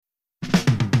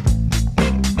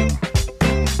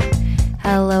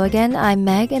Hello again, I'm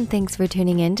Meg, and thanks for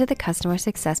tuning in to the Customer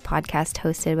Success Podcast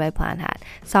hosted by PlanHat,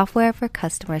 software for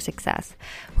customer success,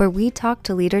 where we talk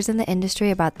to leaders in the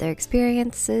industry about their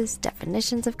experiences,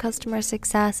 definitions of customer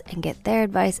success, and get their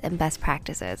advice and best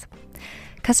practices.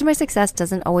 Customer success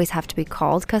doesn't always have to be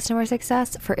called customer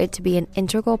success for it to be an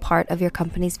integral part of your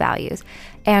company's values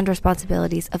and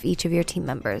responsibilities of each of your team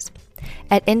members.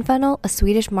 At Infunnel, a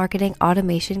Swedish marketing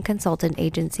automation consultant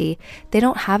agency, they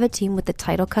don't have a team with the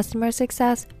title customer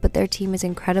success, but their team is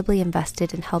incredibly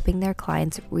invested in helping their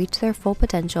clients reach their full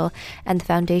potential, and the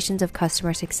foundations of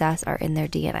customer success are in their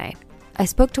DNA. I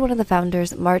spoke to one of the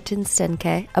founders, Martin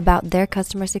Stenke, about their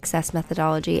customer success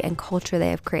methodology and culture they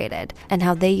have created, and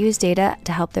how they use data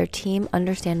to help their team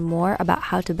understand more about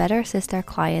how to better assist their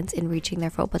clients in reaching their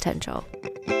full potential.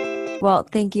 Well,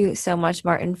 thank you so much,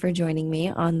 Martin, for joining me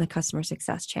on the Customer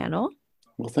Success channel.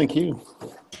 Well, thank you.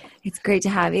 It's great to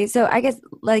have you. So I guess,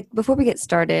 before we get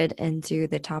started into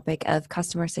the topic of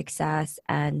customer success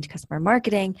and customer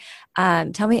marketing,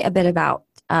 tell me a bit about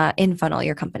Infunnel,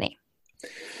 your company.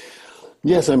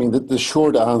 Yes, I mean, the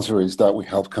short answer is that we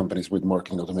help companies with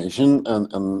marketing automation.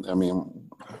 And I mean,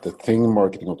 the thing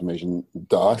marketing automation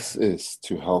does is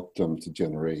to help them to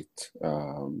generate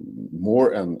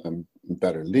more and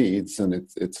better leads. And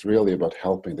it's really about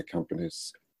helping the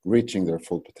companies reaching their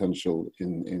full potential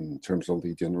in terms of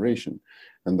lead generation.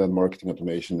 And then marketing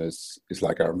automation is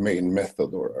like our main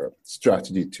method or our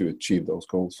strategy to achieve those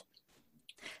goals.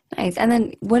 Nice. And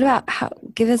then what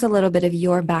about give us a little bit of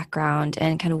your background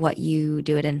and kind of what you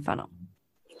do at Infunnel.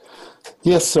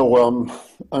 Yes, so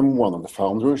I'm one of the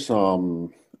founders.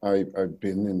 I've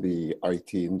been in the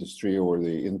IT industry or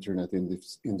the internet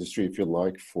industry, if you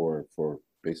like, for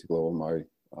basically all my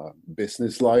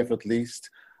business life at least.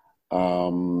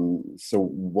 So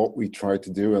what we try to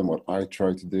do and what I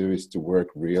try to do is to work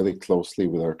really closely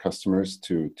with our customers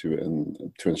to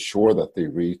ensure that they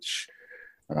reach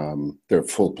their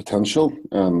full potential,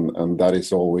 and that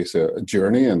is always a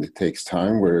journey, and it takes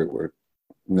time. We're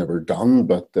never done,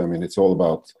 but I mean, it's all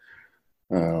about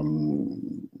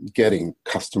getting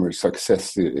customer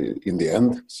success in the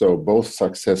end. So both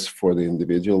success for the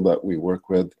individual that we work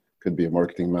with, could be a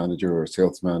marketing manager or a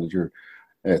sales manager.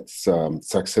 It's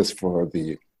success for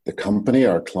the company,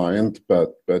 our client,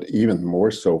 but even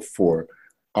more so for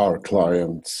our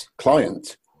client's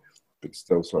client, because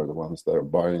those are the ones that are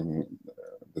buying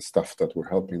the stuff that we're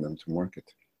helping them to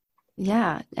market.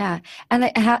 Yeah.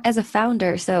 And as a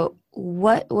founder, so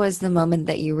what was the moment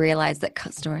that you realized that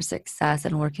customer success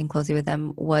and working closely with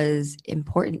them was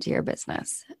important to your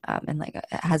business and it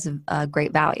has a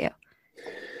great value?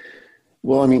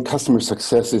 Well, I mean, customer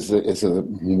success is a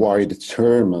wide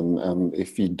term, and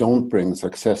if you don't bring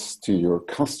success to your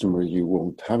customer, you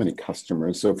won't have any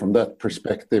customers. So from that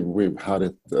perspective, we've had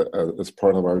it as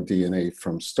part of our DNA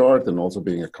from start, and also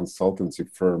being a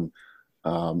consultancy firm,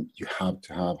 you have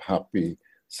to have happy,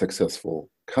 successful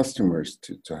customers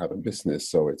to have a business.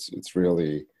 So it's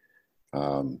really,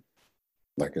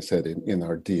 like I said, in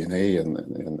our DNA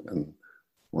and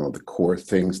one of the core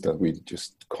things that we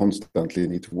just constantly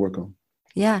need to work on.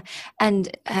 Yeah. And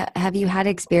have you had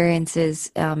experiences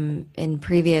in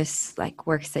previous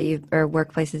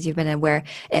workplaces you've been in where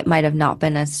it might have not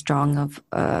been as strong of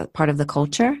part of the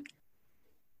culture?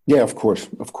 Yeah, of course.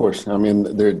 I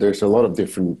mean, there's a lot of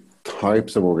different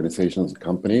types of organizations and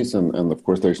companies, and of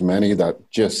course there's many that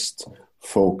just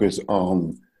focus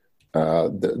on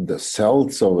the sell.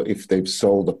 So if they've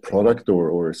sold a product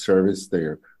or a service,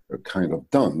 they're kind of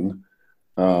done.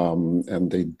 And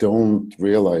they don't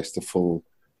realize the full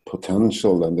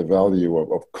potential and the value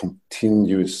of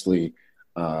continuously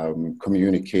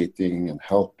communicating and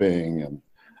helping and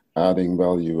adding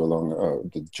value along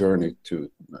the journey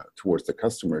towards the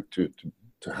customer to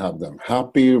have them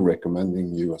happy,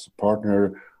 recommending you as a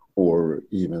partner, or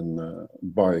even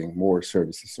buying more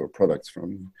services or products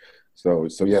from you. So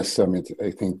yes, I mean,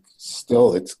 I think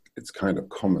still it's kind of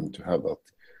common to have that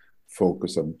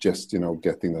focus of just,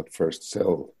 getting that first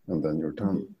sale and then you're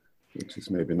done, which is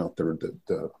maybe not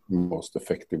the most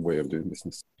effective way of doing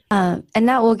business. And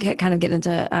now we'll get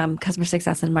into customer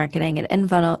success and marketing at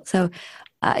Infunnel. So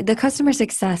the customer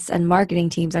success and marketing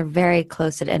teams are very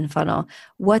close at Infunnel.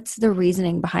 What's the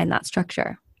reasoning behind that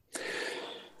structure?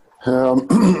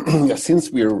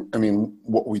 Since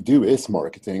what we do is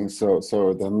marketing, so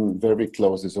then very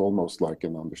close is almost like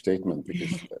an understatement,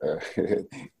 because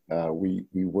we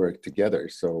work together,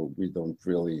 so we don't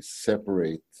really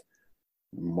separate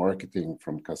marketing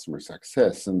from customer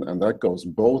success, and that goes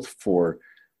both for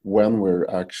when we're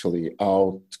actually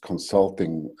out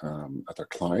consulting at our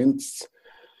clients,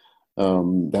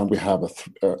 Then we have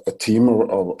a team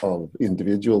of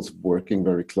individuals working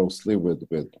very closely with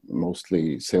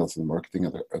mostly sales and marketing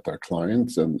at our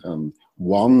clients. And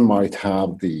one might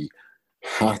have the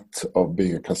hat of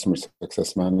being a customer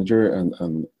success manager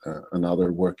and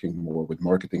another working more with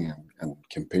marketing and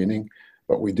campaigning.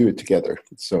 But we do it together.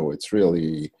 So it's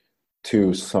really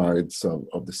two sides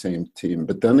of the same team.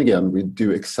 But then again, we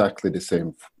do exactly the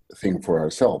same thing for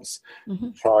ourselves.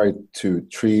 Mm-hmm. Try to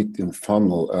treat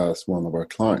Infunnel as one of our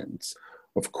clients.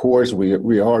 Of course,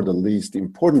 we are the least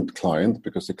important client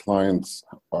because the clients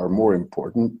are more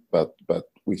important, but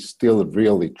we still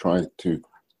really try to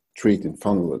treat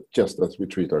Infunnel just as we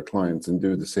treat our clients and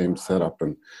do the same setup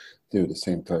and do the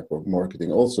same type of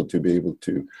marketing also to be able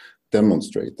to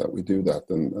demonstrate that we do that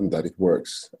and that it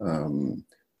works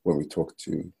when we talk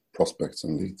to prospects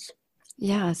and leads.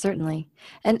 Yeah, certainly.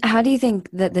 And how do you think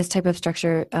that this type of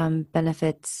structure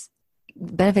benefits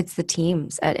the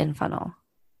teams at Infunnel?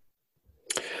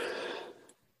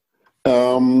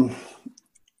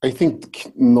 I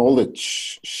think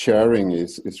knowledge sharing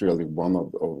is really one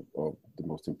of the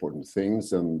most important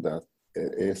things, and that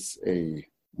is a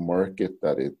market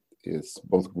that it is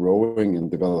both growing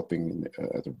and developing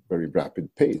at a very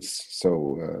rapid pace.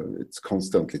 So it's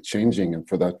constantly changing, and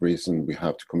for that reason, we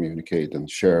have to communicate and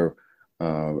share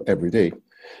every day.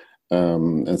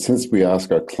 And since we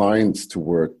ask our clients to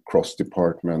work cross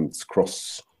departments,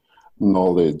 cross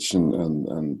knowledge,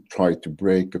 and try to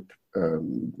break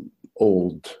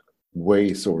old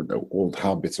ways or the old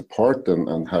habits apart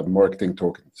and have marketing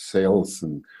talking to sales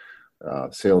and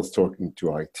sales talking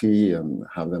to IT and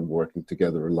have them working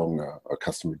together along a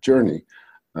customer journey,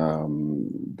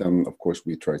 then of course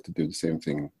we try to do the same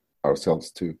thing ourselves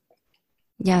too.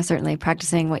 Yeah, certainly.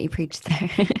 Practicing what you preach there.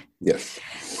 Yes.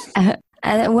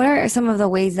 And what are some of the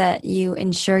ways that you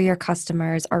ensure your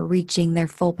customers are reaching their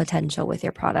full potential with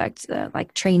your product,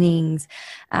 like trainings,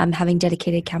 having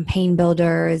dedicated campaign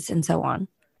builders, and so on?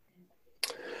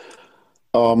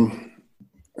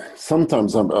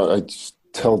 Sometimes I just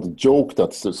tell the joke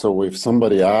that so if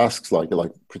somebody asks like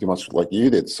pretty much like you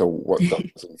did, so what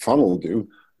does Infunnel do?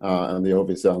 And the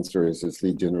obvious answer is it's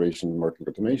lead generation and marketing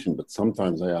automation. But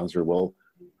sometimes I answer, well,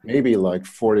 maybe like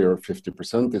 40 or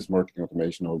 50% is marketing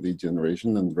automation or lead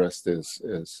generation, and the rest is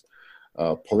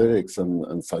politics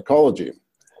and psychology.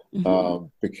 Mm-hmm.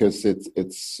 Because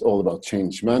it's all about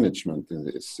change management.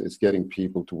 It's getting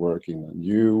people to work in a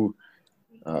new,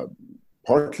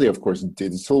 partly of course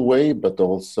digital way, but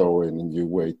also in a new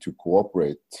way to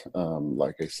cooperate.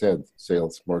 Like I said,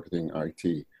 sales, marketing,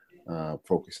 IT,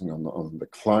 focusing on the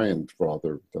client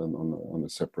rather than on a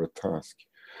separate task.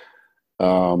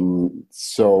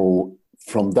 So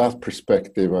from that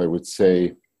perspective, I would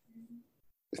say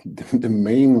the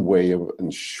main way of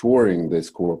ensuring this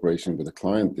cooperation with the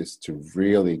client is to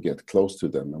really get close to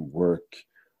them and work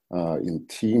in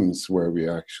teams where we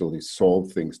actually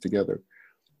solve things together.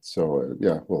 So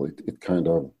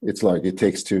it's like it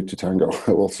takes two to tango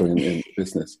also in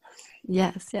business.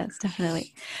 Yes,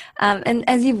 definitely. And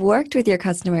as you've worked with your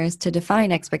customers to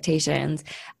define expectations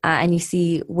and you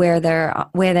see where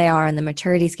they are in the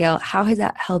maturity scale, how has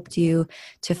that helped you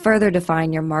to further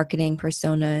define your marketing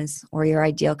personas or your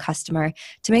ideal customer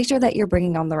to make sure that you're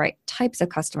bringing on the right types of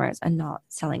customers and not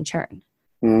selling churn?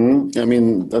 Mm-hmm. I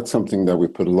mean, that's something that we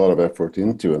put a lot of effort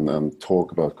into and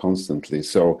talk about constantly.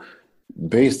 So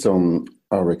based on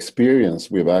our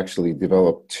experience, we've actually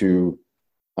developed two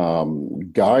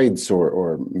guides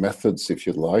or methods, if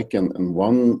you like, and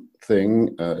one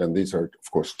thing, and these are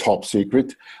of course top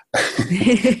secret.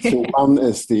 So one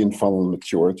is the Infunnel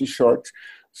maturity chart.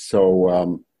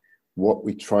 So what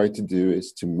we try to do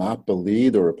is to map a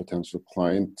lead or a potential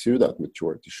client to that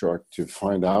maturity chart to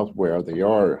find out where they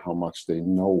are, how much they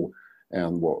know,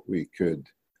 and what we could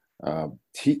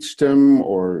teach them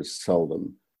or sell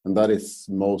them. And that is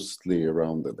mostly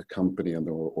around the company and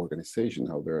the organization,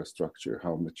 how they're structured,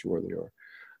 how mature they are.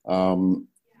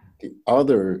 The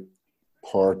other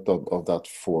part of that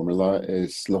formula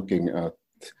is looking at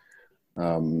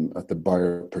the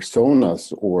buyer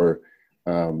personas or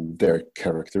their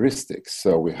characteristics.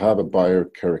 So we have a buyer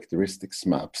characteristics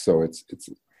map. So it's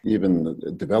even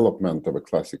the development of a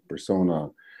classic persona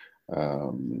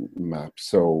map.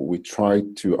 So we try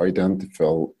to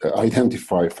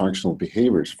identify functional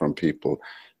behaviors from people,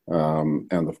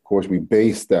 and of course we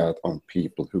base that on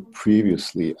people who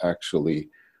previously actually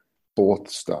bought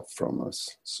stuff from us.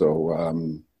 So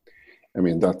I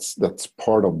mean that's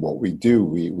part of what we do.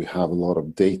 We have a lot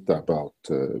of data about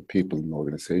people and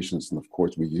organizations, and of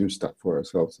course we use that for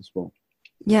ourselves as well.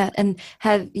 Yeah. And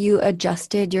have you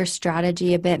adjusted your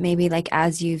strategy a bit, maybe like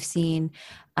as you've seen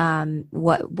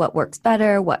what works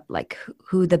better, what like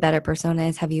who the better persona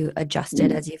is? Have you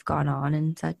adjusted Mm. as you've gone on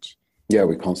and such? Yeah,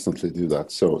 we constantly do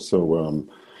that. So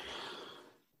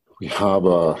we have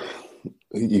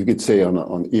you could say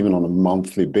on even on a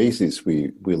monthly basis,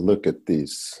 we look at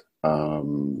these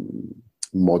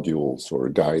modules or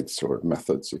guides or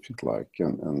methods, if you'd like,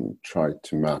 and try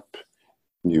to map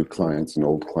new clients and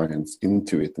old clients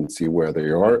into it and see where they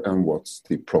are and what's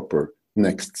the proper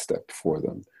next step for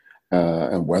them.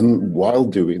 And while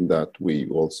doing that, we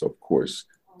also, of course,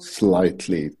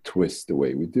 slightly twist the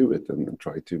way we do it and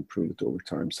try to improve it over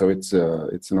time. So it's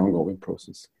an ongoing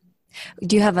process.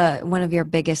 Do you have one of your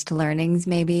biggest learnings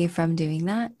maybe from doing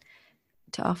that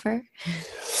to offer?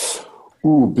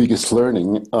 Ooh, biggest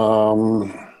learning. I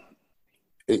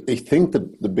think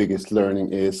the biggest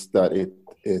learning is that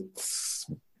it's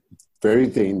very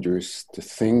dangerous to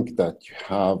think that you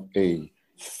have a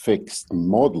fixed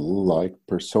model like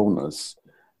personas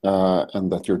and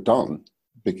that you're done.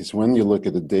 Because when you look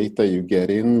at the data you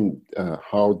get in,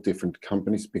 how different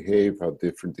companies behave, how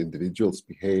different individuals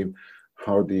behave,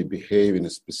 how they behave in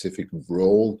a specific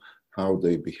role, how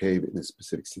they behave in a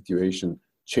specific situation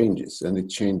changes, and it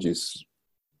changes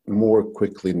more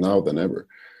quickly now than ever.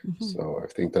 Mm-hmm. So I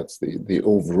think that's the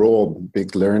overall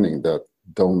big learning, that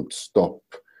don't stop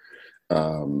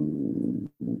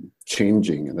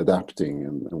changing and adapting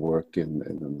and work in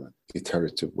an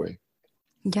iterative way.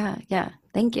 Yeah.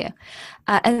 Thank you.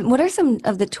 And what are some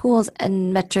of the tools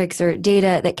and metrics or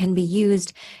data that can be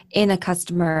used in a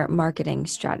customer marketing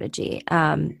strategy?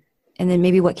 And then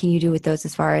maybe what can you do with those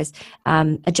as far as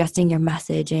adjusting your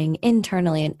messaging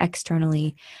internally and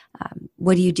externally?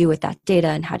 What do you do with that data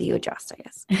and how do you adjust, I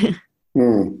guess?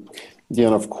 Yeah,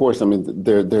 and of course, I mean,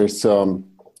 there's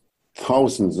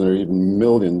thousands or even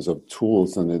millions of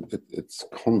tools, and it's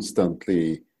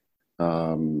constantly,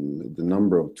 the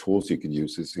number of tools you could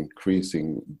use is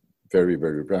increasing very,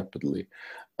 very rapidly.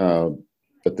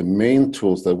 But the main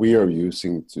tools that we are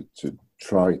using to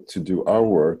try to do our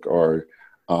work are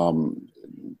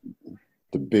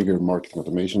the bigger marketing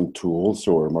automation tools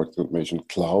or marketing automation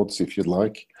clouds, if you'd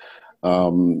like.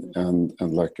 And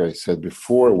like I said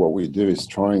before, what we do is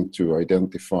trying to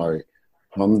identify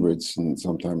hundreds and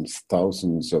sometimes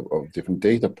thousands of different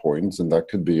data points, and that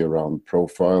could be around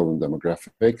profile and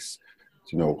demographics,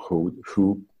 to know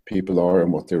who people are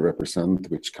and what they represent,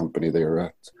 which company they are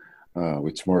at,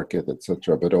 which market,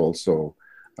 etc. But also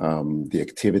the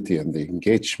activity and the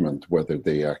engagement, whether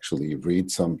they actually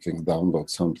read something, download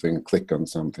something, click on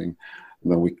something,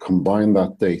 and then we combine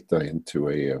that data into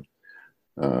a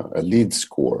lead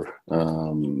score,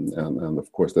 and of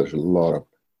course there's a lot of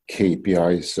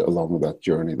KPIs along that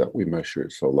journey that we measure.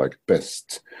 So like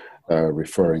best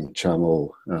referring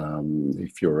channel,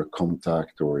 if you're a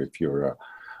contact or if you're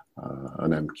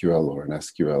an MQL or an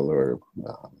SQL or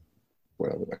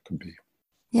whatever that could be.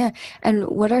 Yeah. And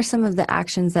what are some of the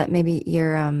actions that maybe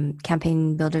your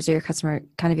campaign builders or your customer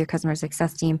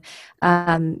success team,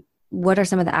 what are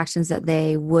some of the actions that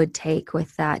they would take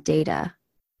with that data?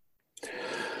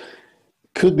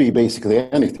 Could be basically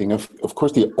anything. Of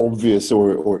course, the obvious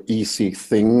or easy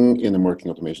thing in a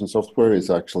marketing automation software is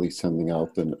actually sending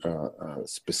out a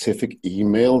specific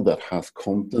email that has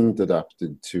content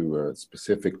adapted to a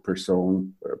specific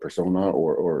persona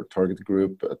or target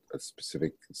group, a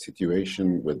specific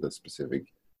situation with a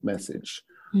specific message.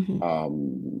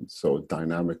 Mm-hmm. So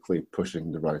dynamically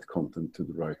pushing the right content to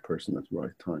the right person at the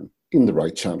right time, in the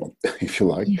right channel, if you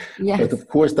like. Yeah. But of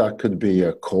course, that could be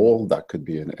a call, that could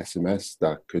be an SMS,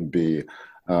 that could be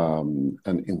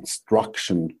an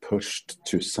instruction pushed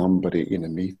to somebody in a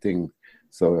meeting.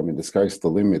 So, I mean, the sky's the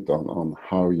limit on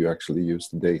how you actually use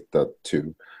the data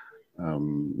to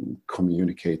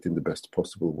communicate in the best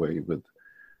possible way with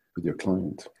your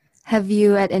client. Have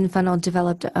you at Infunnel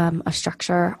developed a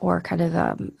structure or kind of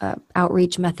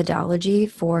outreach methodology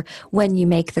for when you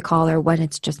make the call or when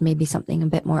it's just maybe something a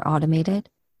bit more automated?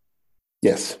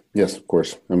 Yes, of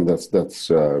course. I mean, that's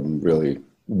really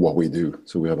what we do.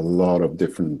 So we have a lot of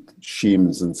different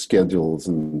schemes and schedules,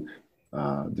 and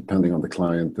depending on the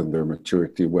client and their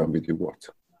maturity, when we do what.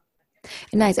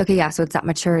 Nice. Okay. Yeah. So it's that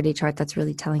maturity chart that's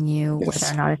really telling you whether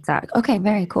or not it's that. Okay.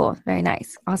 Very cool. Very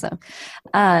nice. Awesome.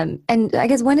 And I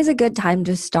guess when is a good time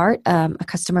to start a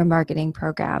customer marketing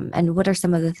program, and what are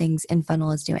some of the things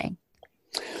Infunnel is doing?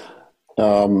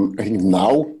 I think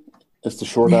now is the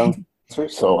short answer.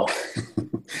 So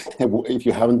if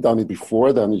you haven't done it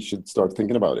before, then you should start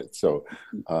thinking about it. So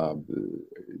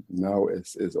now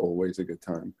is always a good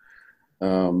time.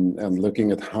 and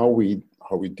looking at how we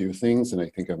do things. And I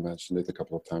think I mentioned it a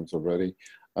couple of times already.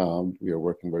 We are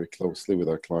working very closely with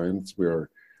our clients. We are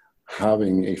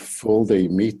having a full day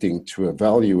meeting to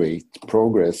evaluate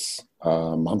progress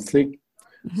monthly.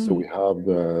 Mm-hmm. So we have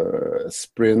a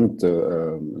sprint,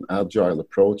 an agile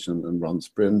approach, and run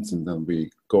sprints, and then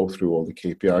we go through all the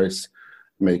KPIs,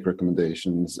 make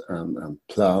recommendations, and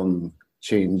plan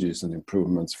changes and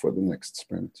improvements for the next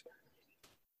sprint.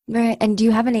 Right. And do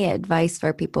you have any advice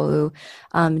for people who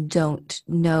don't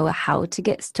know how to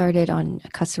get started on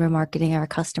customer marketing or a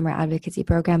customer advocacy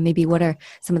program? Maybe what are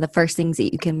some of the first things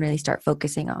that you can really start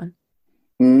focusing on?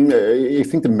 I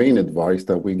think the main advice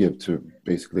that we give to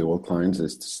basically all clients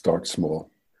is to start small.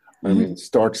 Mm-hmm. I mean,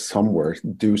 start somewhere,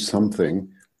 do something.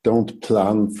 Don't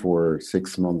plan for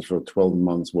 6 months or 12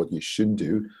 months what you should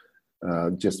do.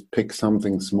 Just pick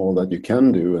something small that you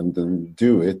can do and then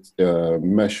do it,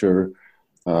 measure,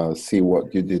 see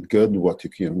what you did good, what you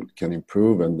can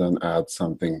improve, and then add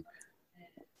something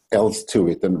else to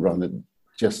it and run it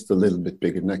just a little bit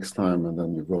bigger next time, and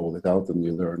then you roll it out and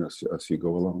you learn as you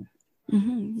go along.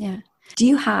 Mm-hmm, yeah. Do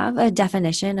you have a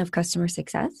definition of customer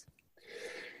success?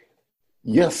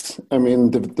 Yes. I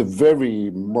mean, the very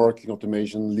marketing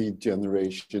automation lead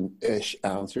generation-ish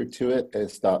answer to it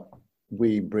is that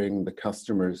we bring the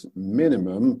customers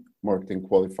minimum marketing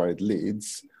qualified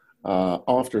leads.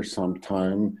 After some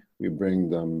time, we bring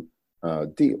them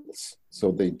deals.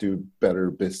 So they do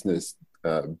better business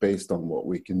based on what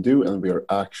we can do. And we are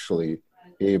actually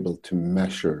able to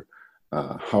measure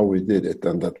how we did it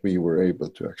and that we were able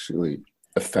to actually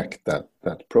affect that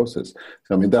process.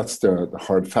 So, I mean, that's the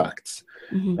hard facts.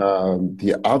 Mm-hmm.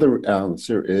 The other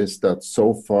answer is that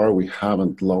so far we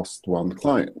haven't lost one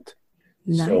client.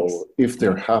 Nice. So if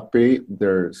they're happy,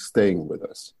 they're staying with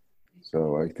us.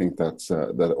 So I think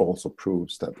that also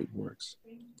proves that it works.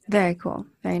 Very cool.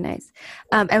 Very nice.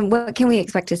 And what can we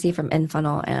expect to see from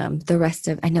Infunnel the rest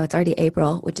of, I know it's already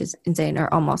April, which is insane,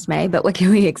 or almost May, but what can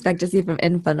we expect to see from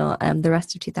Infunnel the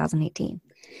rest of 2018?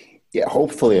 Yeah,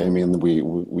 hopefully, I mean,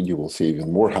 you will see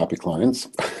even more happy clients.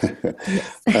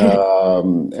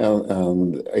 And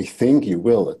I think you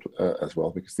will as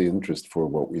well, because the interest for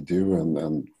what we do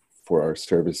and for our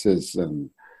services and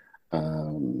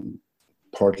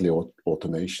partly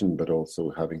automation, but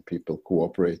also having people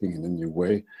cooperating in a new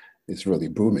way is really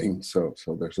booming. So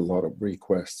there's a lot of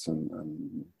requests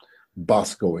and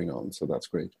buzz going on. So that's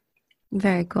great.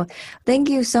 Very cool. Thank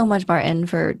you so much, Martin,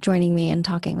 for joining me and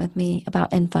talking with me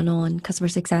about Infunnel and customer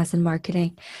success and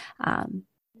marketing. It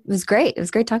was great. It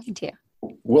was great talking to you.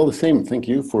 Well, the same. Thank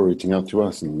you for reaching out to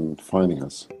us and finding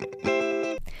us.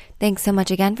 Thanks so much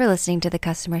again for listening to the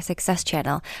Customer Success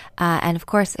Channel. And of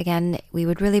course, again, we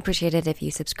would really appreciate it if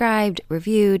you subscribed,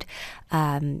 reviewed,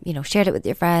 shared it with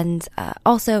your friends.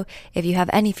 Also, if you have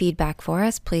any feedback for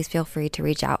us, please feel free to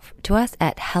reach out to us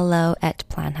at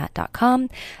hello@planhat.com.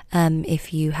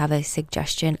 If you have a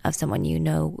suggestion of someone you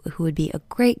know who would be a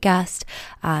great guest,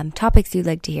 topics you'd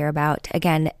like to hear about,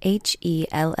 again,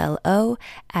 HELLO@plan,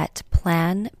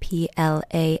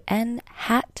 PLAN,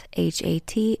 hat,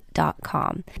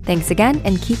 HAT.com. Thanks again,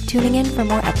 and keep tuning in for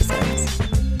more episodes.